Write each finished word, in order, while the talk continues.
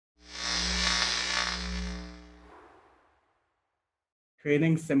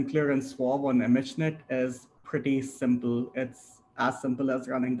training SimCLR and SwAV on Imagenet is pretty simple. It's as simple as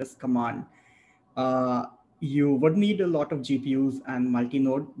running this command. Uh, you would need a lot of GPUs and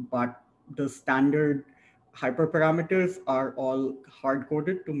multi-node, but the standard hyperparameters are all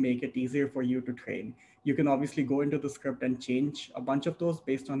hard-coded to make it easier for you to train. You can obviously go into the script and change a bunch of those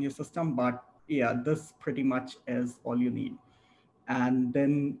based on your system, but yeah, this pretty much is all you need. And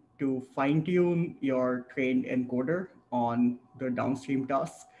then to fine tune your trained encoder on the downstream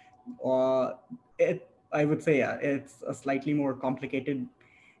tasks, uh, I would say, yeah, it's a slightly more complicated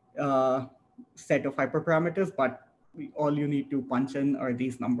uh, set of hyperparameters, but all you need to punch in are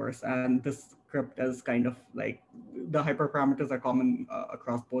these numbers. And this script is kind of like the hyperparameters are common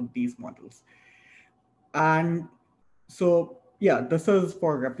across both these models. And so, yeah, this is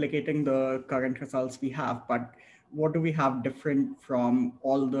for replicating the current results we have, but what do we have different from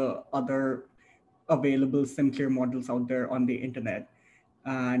all the other available SimCLR models out there on the internet?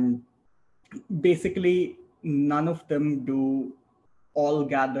 And basically, none of them do all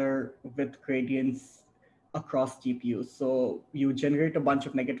gather with gradients across GPUs. So you generate a bunch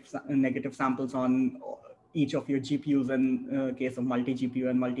of negative samples on each of your GPUs in case of multi-GPU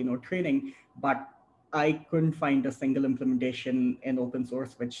and multi-node training, but I couldn't find a single implementation in open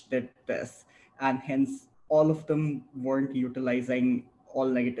source which did this. And hence, all of them weren't utilizing all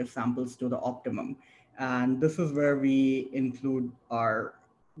negative samples to the optimum. And this is where we include our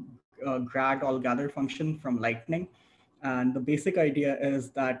grad all gather function from Lightning. And the basic idea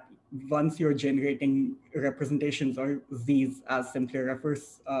is that once you're generating representations or Z's, as SimCLR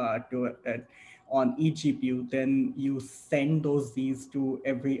refers to it, on each GPU, then you send those Z's to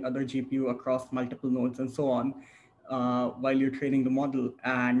every other GPU across multiple nodes and so on while you're training the model.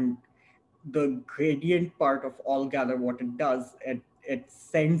 And the gradient part of all gather, what it does, it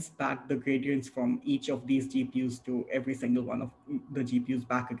sends back the gradients from each of these GPUs to every single one of the GPUs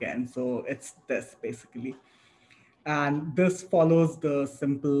back again. So it's this basically. And this follows the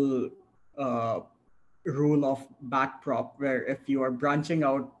simple uh, rule of backprop, where if you are branching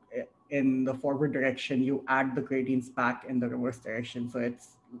out in the forward direction, you add the gradients back in the reverse direction. So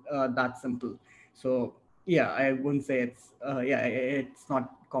it's that simple. So yeah, I wouldn't say it's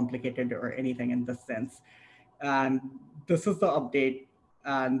not complicated or anything in this sense. And this is the update.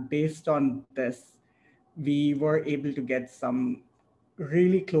 And based on this, we were able to get some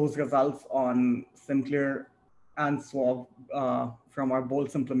really close results on SimCLR and SwAV from our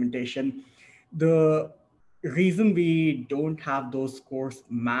Bolts implementation. The reason we don't have those scores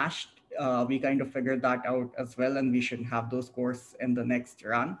mashed, we kind of figured that out as well, and we should have those scores in the next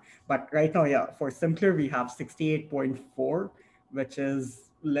run. But right now, yeah, for SimCLR, we have 68.4, which is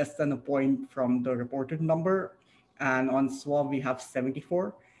less than a point from the reported number. And on SwAV, we have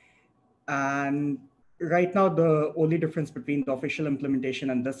 74. And right now, the only difference between the official implementation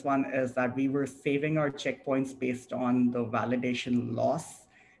and this one is that we were saving our checkpoints based on the validation loss.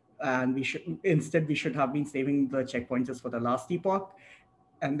 And we should have been saving the checkpoints just for the last epoch.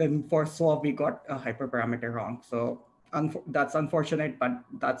 And then for SwAV, we got a hyperparameter wrong. So that's unfortunate, but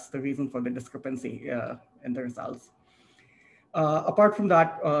that's the reason for the discrepancy in the results. Apart from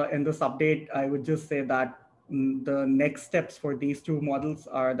that, in this update, I would just say that the next steps for these two models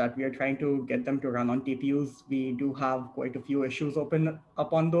are that we are trying to get them to run on TPUs. We do have quite a few issues open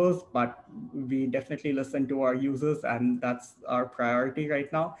up on those, but we definitely listen to our users, and that's our priority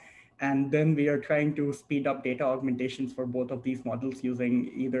right now. And then we are trying to speed up data augmentations for both of these models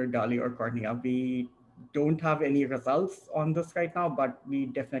using either DALI or Cornea. We don't have any results on this right now, but we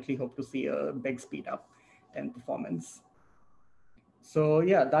definitely hope to see a big speed up in performance. So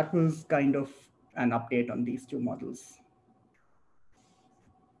yeah, that was kind of an update on these two models.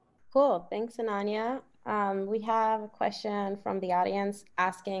 Cool, thanks, Ananya. We have a question from the audience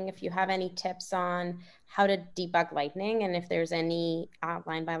asking if you have any tips on how to debug Lightning and if there's any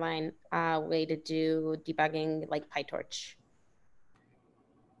line-by-line way to do debugging like PyTorch.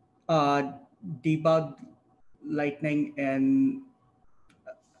 Debug Lightning and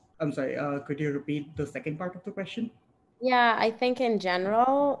I'm sorry, could you repeat the second part of the question? Yeah, I think in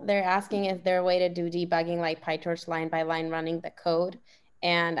general, they're asking if there's a way to do debugging like PyTorch line by line running the code.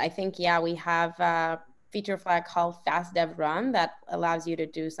 And I think, yeah, we have a feature flag called fastdev_run that allows you to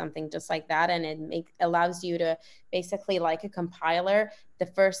do something just like that. And it allows you to basically, like a compiler, the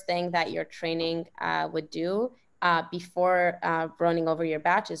first thing that your training would do before running over your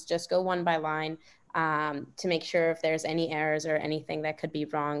batch is just go one by line to make sure if there's any errors or anything that could be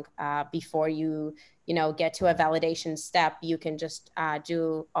wrong before you get to a validation step. You can just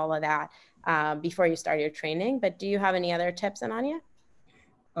do all of that before you start your training. But do you have any other tips, Ananya?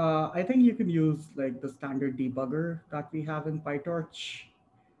 I think you can use like the standard debugger that we have in PyTorch.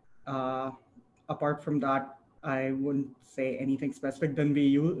 Uh, Apart from that, I wouldn't say anything specific. Then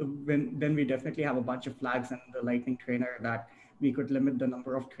we definitely have a bunch of flags in the Lightning trainer that we could limit the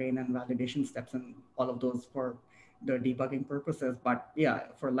number of train and validation steps and all of those for the debugging purposes. But yeah,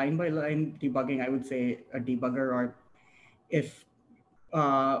 for line by line debugging, I would say a debugger, or if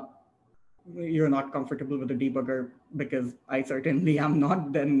uh, you're not comfortable with the debugger, because I certainly am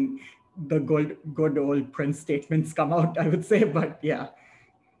not, then the good old print statements come out, I would say. But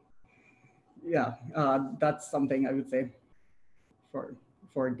that's something I would say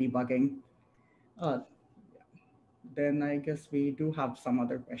for debugging. Uh, then I guess we do have some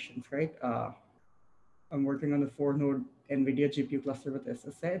other questions, right? I'm working on a 4 node NVIDIA GPU cluster with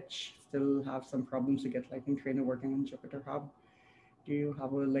SSH. Still have some problems to get Lightning Trainer working on Jupyter Hub. Do you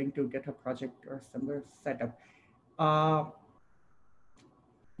have a link to GitHub project or similar setup? Uh,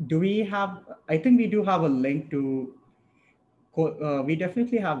 do we have? I think we do have a link to. We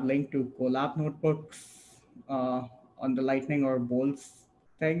definitely have link to collab notebooks on the Lightning or Bolts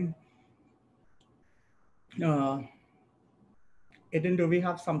thing. Uh, Eden, do we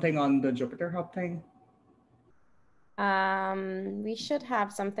have something on the Jupyter Hub thing? We should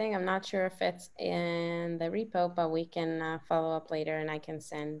have something. I'm not sure if it's in the repo, but we can follow up later and I can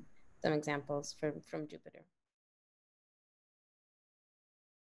send some examples from Jupyter.